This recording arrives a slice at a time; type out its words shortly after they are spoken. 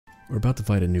We're about to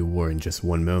fight a new war in just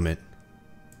one moment.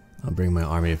 I'll bring my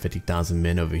army of 50,000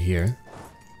 men over here.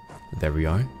 There we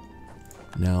are.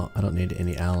 Now, I don't need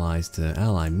any allies to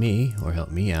ally me or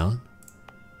help me out.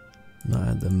 Not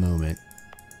at the moment.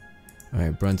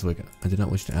 Alright, Brunswick, I do not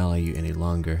wish to ally you any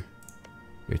longer.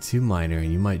 You're too minor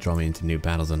and you might draw me into new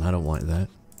battles and I don't want that.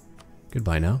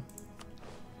 Goodbye now.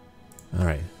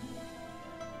 Alright.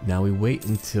 Now we wait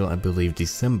until, I believe,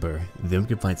 December. Then we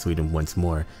can fight Sweden once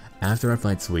more. After I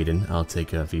fight Sweden, I'll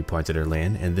take a few parts of their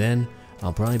land, and then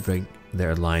I'll probably break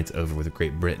their alliance over with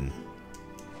Great Britain.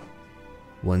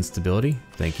 One stability?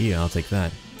 Thank you, I'll take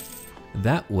that.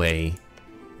 That way,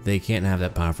 they can't have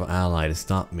that powerful ally to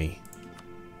stop me.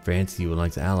 France, you would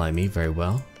like to ally me, very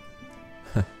well.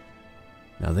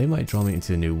 Now they might draw me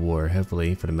into a new war.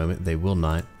 Hopefully, for the moment, they will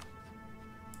not.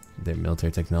 Their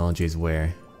military technology is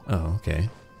where? Oh, okay.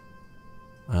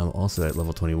 I'm also at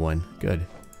level 21. Good.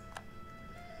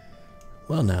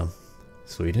 Well now,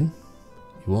 Sweden,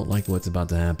 you won't like what's about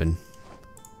to happen.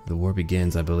 The war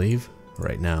begins, I believe,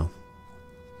 right now.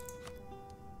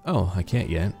 Oh, I can't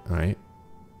yet. Alright.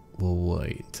 We'll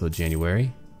wait until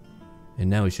January. And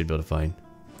now we should be able to fight.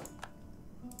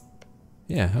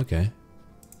 Yeah, okay.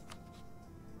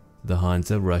 The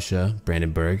Hansa, Russia,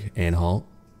 Brandenburg, Anhalt,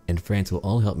 and France will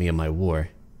all help me in my war.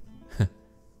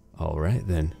 Alright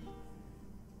then.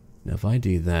 Now if I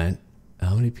do that,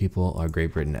 how many people are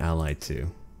Great Britain allied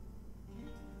to?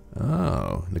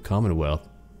 Oh, the Commonwealth.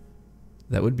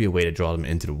 That would be a way to draw them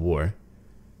into the war.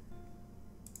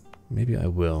 Maybe I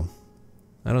will.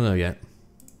 I don't know yet.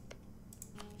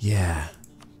 Yeah,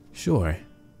 sure.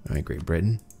 Alright, Great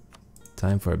Britain.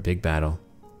 Time for a big battle.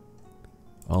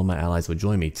 All my allies will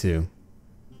join me too.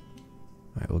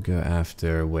 Alright, we'll go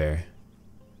after where?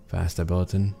 Faster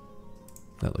Bulletin.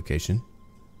 That location.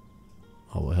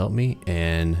 All will help me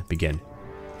and begin.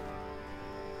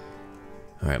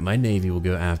 Alright, my navy will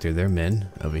go after their men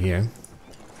over here.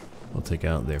 We'll take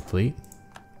out their fleet.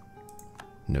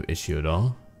 No issue at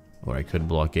all. Or I could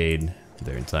blockade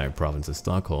their entire province of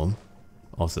Stockholm.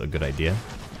 Also a good idea.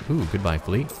 Ooh, goodbye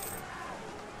fleet.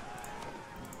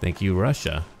 Thank you,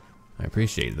 Russia. I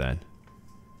appreciate that.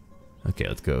 Okay,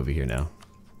 let's go over here now.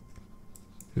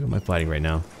 Who am I fighting right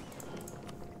now?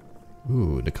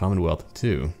 Ooh, the Commonwealth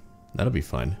too. That'll be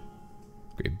fun.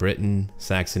 Great Britain,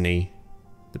 Saxony,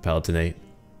 the Palatinate.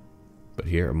 But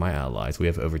here are my allies. We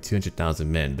have over 200,000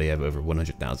 men. They have over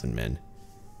 100,000 men.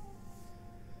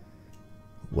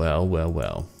 Well, well,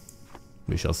 well.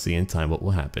 We shall see in time what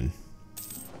will happen.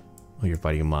 Oh, you're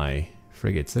fighting my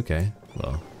frigates. Okay,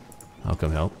 well, I'll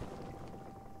come help.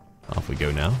 Off we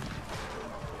go now.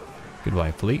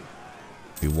 Goodbye, fleet.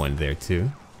 We won there too.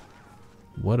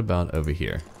 What about over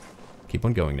here? Keep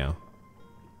on going now.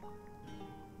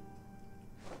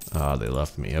 Ah, they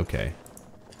left me. Okay.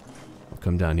 I'll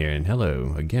come down here and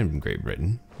hello again from Great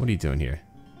Britain. What are you doing here?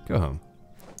 Go home.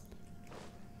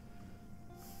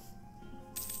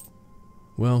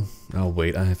 Well, I'll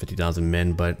wait. I have 50,000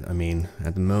 men, but I mean,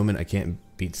 at the moment I can't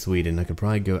beat Sweden. I could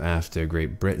probably go after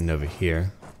Great Britain over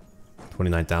here.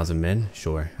 29,000 men?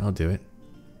 Sure, I'll do it.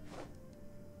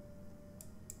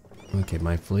 Okay,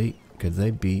 my fleet. Could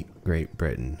they beat Great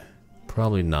Britain?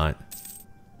 Probably not.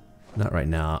 Not right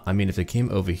now. I mean, if they came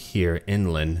over here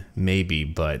inland, maybe,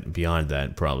 but beyond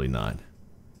that, probably not.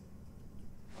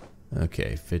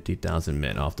 Okay, 50,000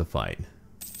 men off to fight.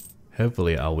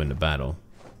 Hopefully, I'll win the battle.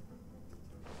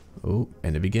 Oh,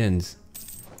 and it begins.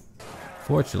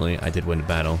 Fortunately, I did win the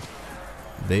battle.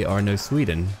 They are no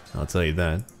Sweden, I'll tell you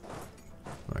that.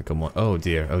 Alright, come on. Oh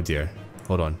dear, oh dear.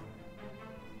 Hold on.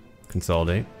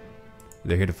 Consolidate.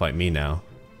 They're here to fight me now.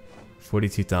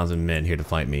 42,000 men here to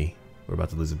fight me. We're about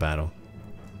to lose a battle.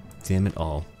 Damn it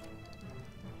all.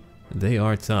 They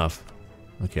are tough.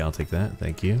 Okay, I'll take that.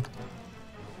 Thank you.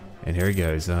 And here he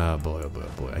goes. Oh boy, oh boy,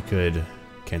 oh boy. I could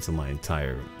cancel my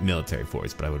entire military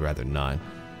force, but I would rather not.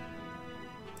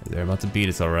 They're about to beat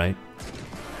us, alright.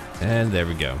 And there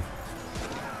we go.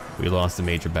 We lost a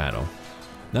major battle.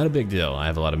 Not a big deal. I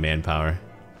have a lot of manpower.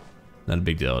 Not a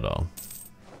big deal at all.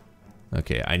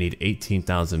 Okay, I need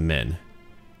 18,000 men.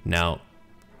 Now,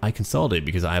 I consolidate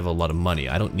because I have a lot of money.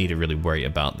 I don't need to really worry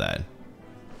about that.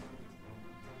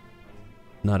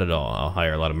 Not at all. I'll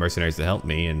hire a lot of mercenaries to help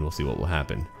me and we'll see what will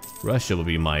happen. Russia will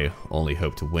be my only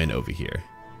hope to win over here.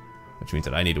 Which means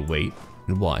that I need to wait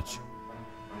and watch.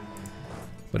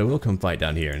 But I will come fight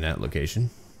down here in that location.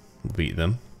 We'll beat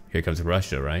them. Here comes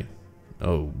Russia, right?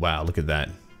 Oh, wow, look at that.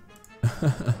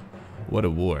 What a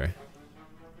war.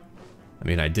 I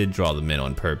mean, I did draw them in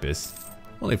on purpose.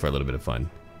 Only for a little bit of fun.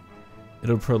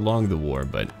 It'll prolong the war,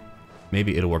 but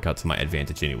maybe it'll work out to my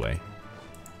advantage anyway.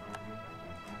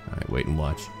 Alright, wait and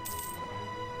watch.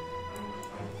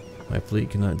 My fleet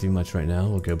cannot do much right now.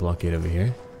 We'll go blockade over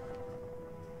here.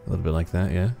 A little bit like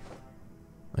that, yeah.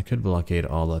 I could blockade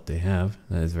all that they have.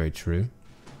 That is very true.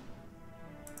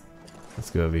 Let's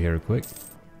go over here real quick.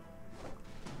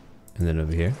 And then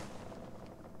over here.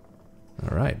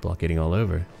 Alright, blockading all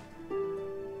over.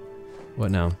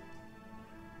 What now?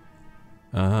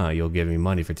 You'll give me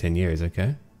money for 10 years,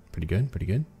 okay. Pretty good, pretty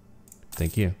good.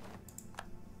 Thank you.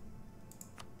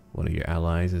 One of your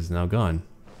allies is now gone.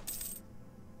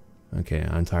 Okay,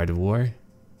 I'm tired of war.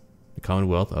 The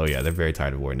Commonwealth, oh yeah, they're very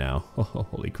tired of war now. Oh,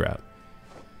 holy crap.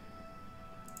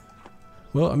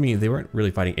 Well, I mean, they weren't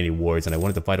really fighting any wars, and I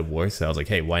wanted to fight a war, so I was like,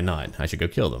 hey, why not? I should go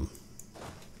kill them.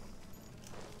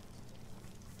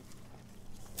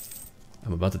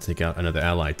 I'm about to take out another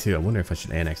ally, too. I wonder if I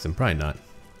should annex them. Probably not.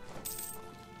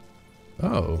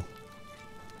 Oh.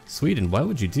 Sweden, why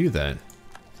would you do that?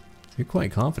 You're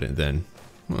quite confident, then.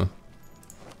 Huh.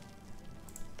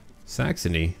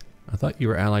 Saxony, I thought you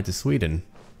were allied to Sweden.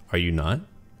 Are you not?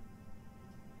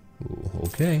 Ooh,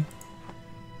 okay.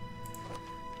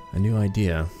 A new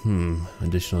idea.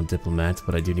 Additional diplomats,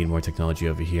 but I do need more technology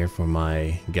over here for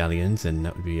my galleons, and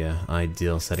that would be an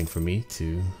ideal setting for me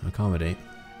to accommodate.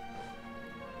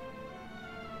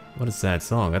 What a sad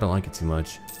song. I don't like it too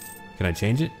much. Can I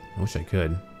change it? I wish I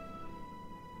could.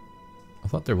 I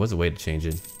thought there was a way to change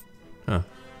it. Huh.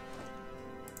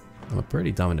 I'm a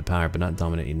pretty dominant power, but not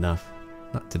dominant enough.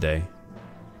 Not today.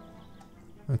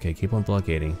 Okay, keep on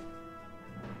blockading.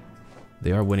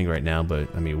 They are winning right now,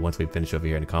 but I mean, once we finish over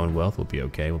here in the Commonwealth, we'll be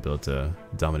okay. We'll be able to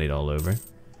dominate all over.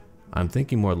 I'm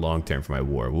thinking more long-term for my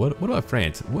war. What about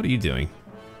France? What are you doing?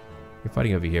 You're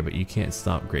fighting over here, but you can't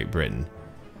stop Great Britain.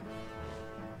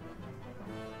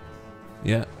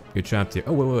 Yeah, you're trapped here.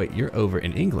 Oh, wait. You're over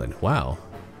in England. Wow.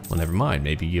 Well, never mind.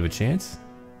 Maybe you have a chance?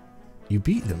 You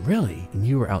beat them, really? And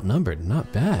you were outnumbered.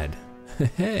 Not bad.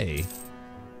 Hey.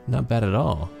 Not bad at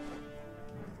all.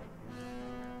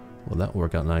 Well, that will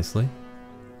work out nicely.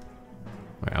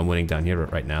 Alright, I'm winning down here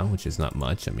right now, which is not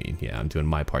much. I mean, yeah, I'm doing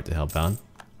my part to help out.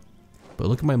 But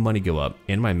look at my money go up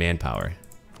and my manpower.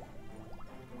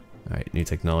 Alright, new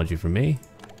technology for me.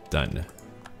 Done.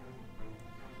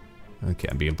 Okay,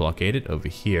 I'm being blockaded over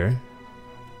here.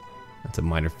 That's a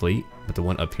minor fleet, but the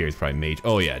one up here is probably major.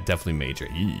 Oh yeah, definitely major.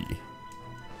 Yee.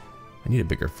 I need a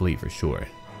bigger fleet for sure.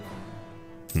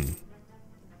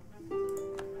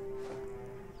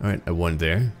 Alright, I won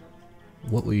there.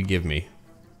 What will you give me?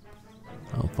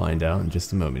 I'll find out in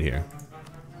just a moment here.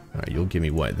 Alright, you'll give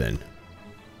me what then?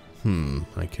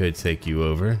 I could take you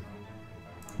over.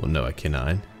 Well, no, I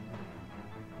cannot.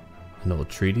 Annul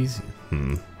treaties?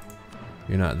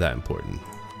 You're not that important.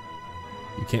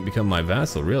 You can't become my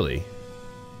vassal, really?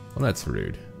 Well, that's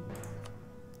rude.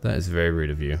 That is very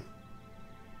rude of you.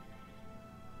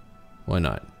 Why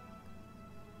not?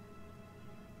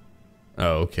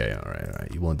 Oh, okay,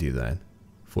 alright. You won't do that.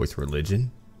 Force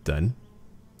religion. Done.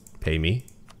 Pay me.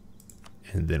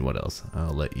 And then what else?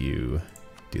 I'll let you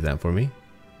do that for me.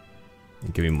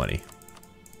 And give me money.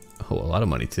 Oh, a lot of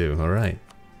money too. Alright.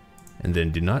 And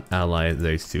then do not ally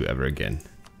those two ever again.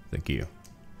 Thank you.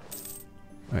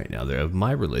 Alright, now they're of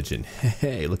my religion.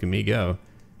 Hey, look at me go.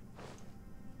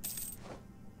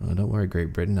 Oh, don't worry,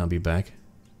 Great Britain. I'll be back.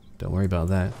 Don't worry about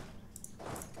that.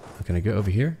 Oh, can I go over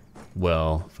here?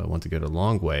 Well, if I want to go the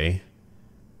long way,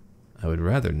 I would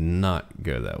rather not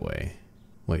go that way.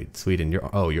 Wait, Sweden, your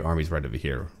army's right over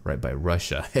here, right by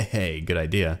Russia. Hey, good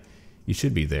idea. You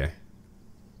should be there.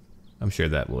 I'm sure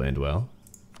that will end well.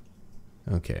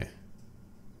 Okay.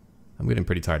 I'm getting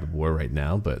pretty tired of war right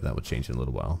now, but that will change in a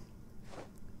little while.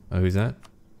 Oh, who's that?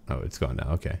 Oh, it's gone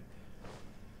now, okay.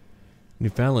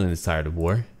 Newfoundland is tired of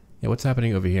war. Yeah, what's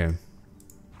happening over here?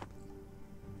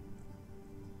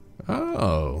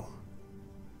 Oh.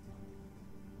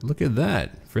 Look at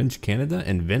that. French Canada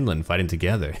and Finland fighting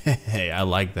together. Hey, I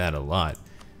like that a lot.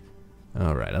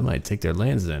 Alright, I might take their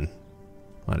lands then.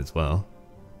 Might as well.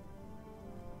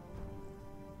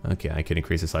 Okay, I could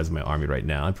increase the size of my army right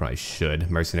now. I probably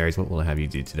should. Mercenaries, what will I have you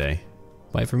do today?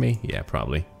 Fight for me? Yeah,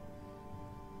 probably.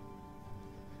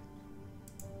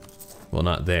 Well,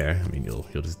 not there. I mean, you'll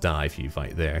just die if you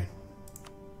fight there.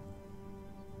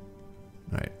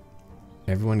 Alright.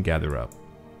 Everyone gather up.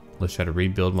 Let's try to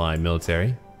rebuild my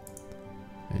military.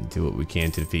 And do what we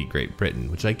can to defeat Great Britain,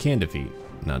 which I can defeat.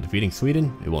 Now, defeating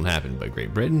Sweden, it won't happen. But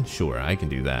Great Britain, sure, I can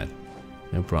do that.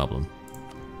 No problem.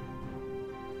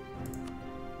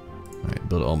 Alright,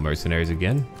 build all mercenaries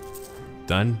again.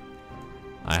 Done.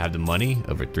 I have the money,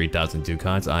 over 3,000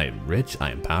 ducats. I am rich,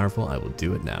 I am powerful, I will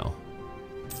do it now.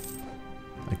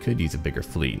 I could use a bigger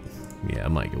fleet. Yeah, I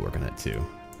might get work on that too.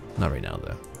 Not right now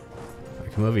though.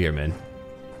 Alright, come over here, man.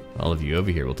 All of you over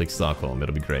here will take Stockholm.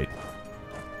 It'll be great.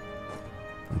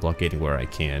 I'm blockading where I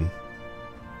can.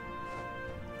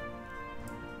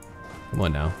 Come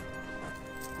on now.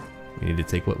 We need to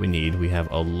take what we need. We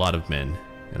have a lot of men.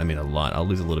 And I mean a lot. I'll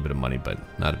lose a little bit of money, but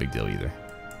not a big deal either.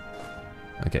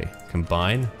 Okay,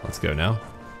 combine. Let's go now.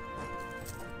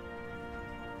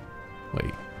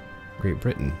 Wait. Great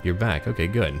Britain, you're back. Okay,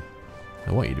 good.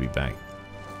 I want you to be back.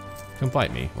 Come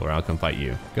fight me, or I'll come fight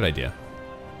you. Good idea.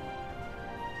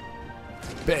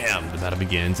 Bam! The battle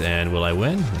begins, and will I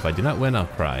win? If I do not win, I'll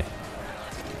cry.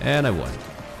 And I won.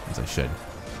 As I should.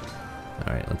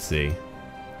 Alright, let's see.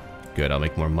 Good, I'll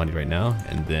make more money right now.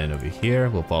 And then over here,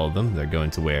 we'll follow them. They're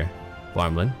going to where?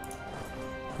 Farmland.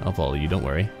 I'll follow you, don't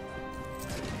worry.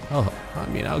 Oh, I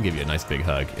mean, I'll give you a nice big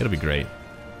hug. It'll be great.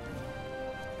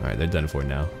 Alright, they're done for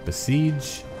now.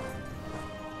 Besiege.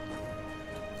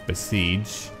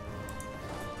 Besiege.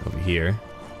 Over here.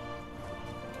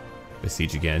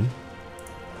 Besiege again.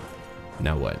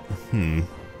 Now what?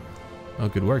 Oh,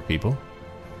 good work, people.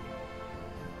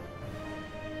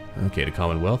 Okay, the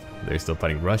Commonwealth. They're still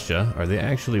fighting Russia. Are they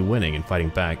actually winning and fighting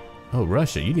back? Oh,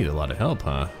 Russia, you need a lot of help,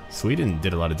 huh? Sweden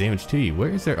did a lot of damage to you. Where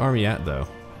is their army at, though?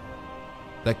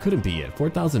 That couldn't be it.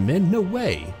 4,000 men? No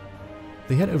way!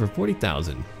 They had over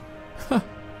 40,000. Huh.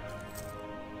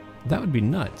 That would be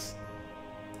nuts.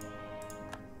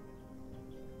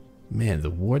 Man, the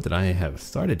war that I have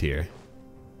started here.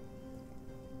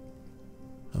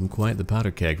 I'm quite the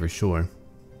powder keg for sure.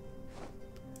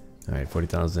 Alright,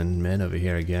 40,000 men over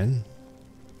here again.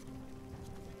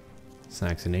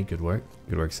 Saxony, good work.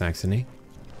 Good work, Saxony.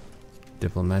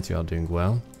 Diplomats, you're all doing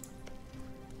well.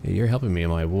 Yeah, you're helping me in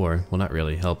my war. Well, not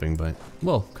really helping, but...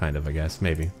 well, kind of, I guess.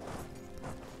 Maybe.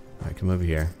 Alright, come over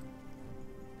here.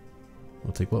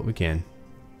 We'll take what we can.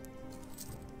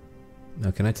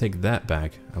 Now, can I take that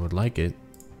back? I would like it.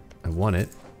 I want it.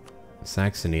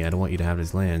 Saxony, I don't want you to have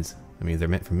these lands. I mean, they're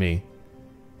meant for me.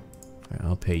 Alright,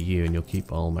 I'll pay you, and you'll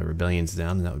keep all my rebellions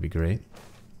down, and that would be great.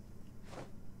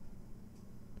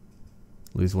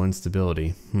 Lose one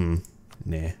stability.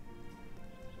 Nah.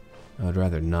 I'd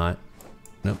rather not.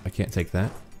 Nope, I can't take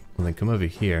that. Well, then come over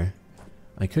here.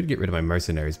 I could get rid of my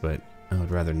mercenaries, but I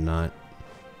would rather not.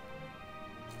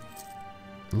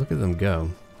 Look at them go.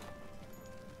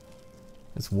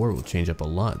 This war will change up a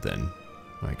lot then.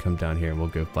 Alright, come down here and we'll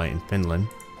go fight in Finland.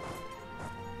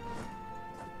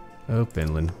 Oh,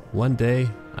 Finland. One day,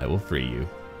 I will free you.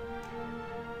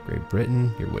 Great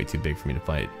Britain, you're way too big for me to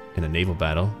fight in a naval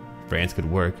battle. France could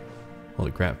work.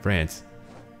 Holy crap, France.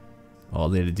 All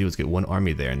they had to do was get one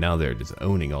army there, and now they're just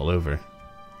owning all over.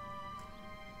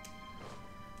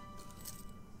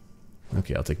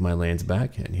 Okay, I'll take my lands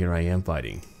back, and here I am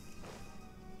fighting.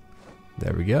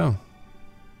 There we go.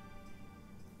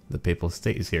 The Papal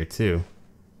State is here too.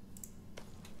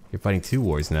 You're fighting two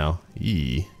wars now.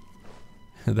 Yee.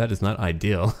 That is not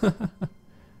ideal.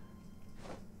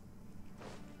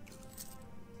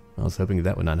 I was hoping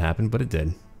that would not happen, but it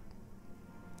did.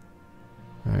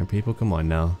 Alright, people, come on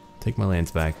now. Take my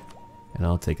lands back. And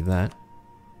I'll take that.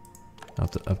 I'll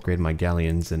have to upgrade my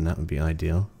galleons, and that would be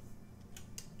ideal.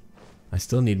 I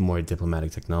still need more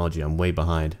diplomatic technology. I'm way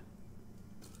behind.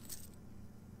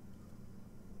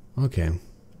 Okay.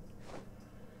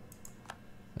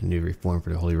 A new reform for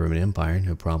the Holy Roman Empire,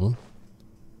 no problem.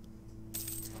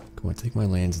 Come on, take my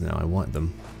lands now. I want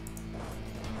them.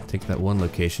 Take that one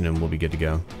location and we'll be good to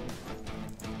go.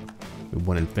 We have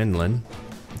one in Finland.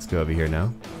 Let's go over here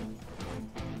now.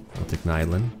 I'll take an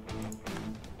island.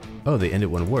 Oh, they ended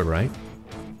one war, right?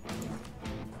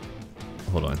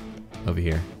 Hold on. Over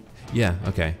here. Yeah,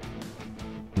 okay.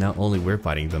 Now only we're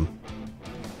fighting them.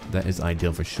 That is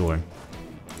ideal for sure.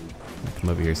 Now come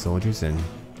over here, soldiers, and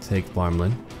take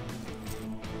farmland.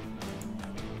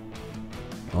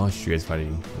 Austria is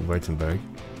fighting Württemberg.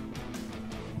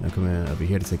 Now come in over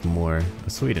here to take more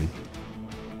of Sweden.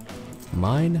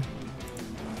 Mine.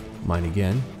 Mine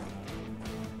again.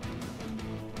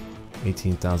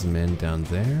 18,000 men down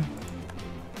there.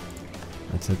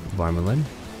 I took Varmland.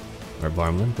 Or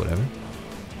Varmland, whatever.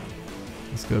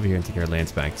 Let's go over here and take our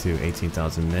lands back to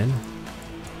 18,000 men.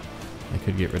 I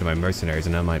could get rid of my mercenaries,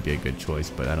 and that might be a good choice,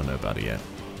 but I don't know about it yet.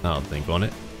 I'll think on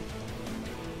it.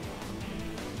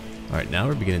 Alright, now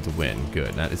we're beginning to win.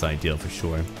 Good, that is ideal for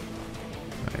sure.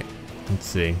 Alright, let's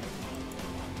see.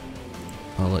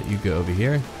 I'll let you go over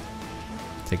here.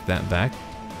 Take that back.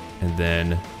 And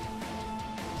then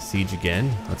siege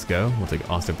again. Let's go. We'll take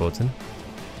Osterbotten.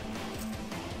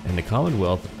 And the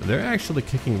Commonwealth, they're actually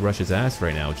kicking Russia's ass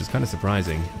right now, which is kind of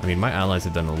surprising. I mean, my allies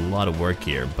have done a lot of work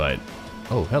here, but...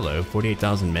 oh, hello.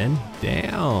 48,000 men?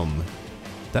 Damn!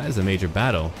 That is a major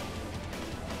battle.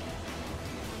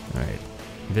 Alright.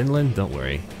 Vinland, don't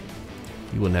worry.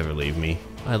 You will never leave me.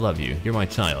 I love you. You're my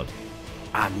child.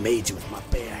 I made you with my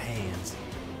bare hands.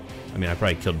 I mean, I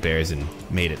probably killed bears and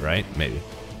made it, right? Maybe.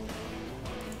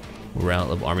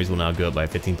 Morale of armies will now go up by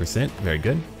 15%. Very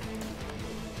good.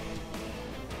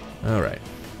 Alright.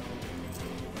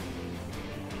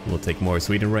 We'll take more of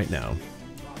Sweden right now.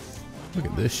 Look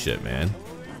at this shit, man.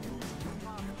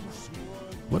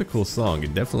 What a cool song.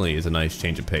 It definitely is a nice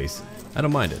change of pace. I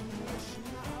don't mind it.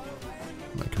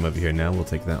 Might come over here now. We'll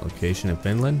take that location in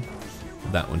Finland.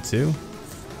 That one too.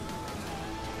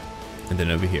 And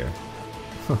then over here.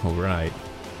 Alright.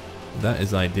 That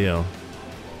is ideal.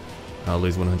 I'll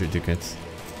lose 100 ducats.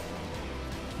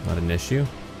 Not an issue.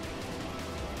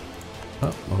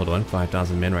 Oh, hold on.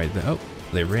 5,000 men right there. Oh,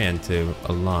 they ran to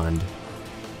a land.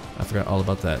 I forgot all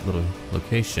about that little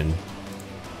location.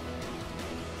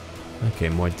 Okay,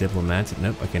 more diplomats.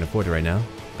 Nope, I can't afford it right now.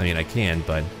 I mean, I can,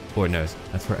 but Lord knows.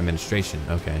 That's for administration.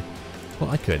 Okay.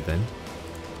 Well, I could then.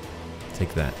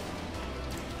 Take that.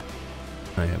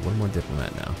 I have one more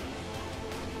diplomat now.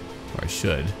 Or I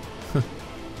should.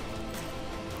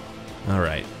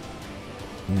 Alright.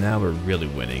 Now we're really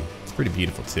winning. It's pretty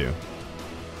beautiful too.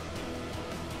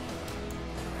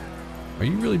 Are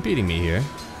you really beating me here?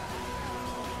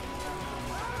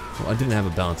 Well, I didn't have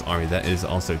a balanced army. That is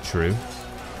also true.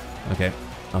 Okay.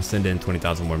 I'll send in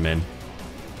 20,000 more men.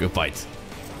 Go fight.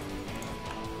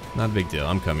 Not a big deal.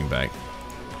 I'm coming back.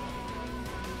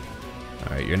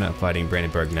 Alright, you're not fighting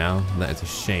Brandenburg now. That is a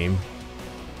shame.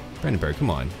 Brandenburg, come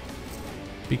on.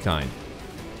 Be kind.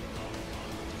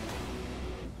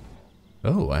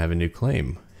 Oh, I have a new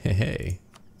claim. Hey, hey.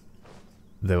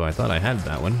 Though I thought I had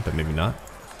that one, but maybe not.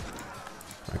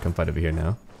 Alright, come fight over here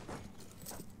now.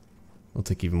 We'll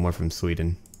take even more from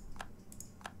Sweden.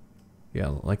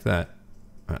 Yeah, like that.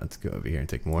 Alright, let's go over here and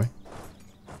take more.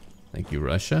 Thank you,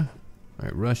 Russia.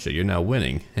 Alright, Russia, you're now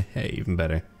winning. Hey, even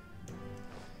better.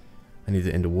 I need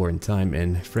to end the war in time,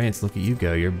 and France, look at you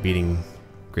go. You're beating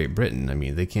Great Britain. I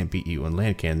mean, they can't beat you on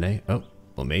land, can they? Oh,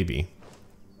 well, maybe.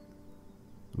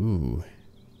 Ooh.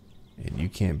 And you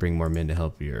can't bring more men to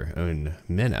help your own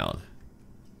men out.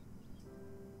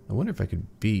 I wonder if I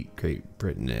could beat Great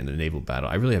Britain in a naval battle.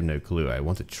 I really have no clue. I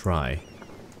want to try.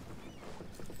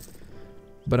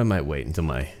 But I might wait until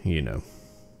my, you know,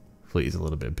 fleet is a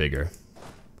little bit bigger.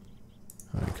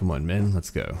 Alright, come on, men. Let's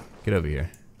go. Get over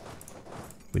here.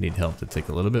 We need help to take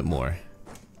a little bit more.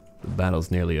 The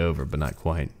battle's nearly over, but not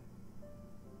quite.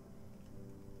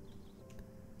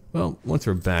 Well, once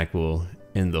we're back, we'll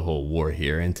end the whole war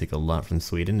here and take a lot from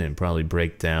Sweden and probably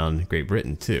break down Great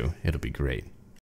Britain too. It'll be great.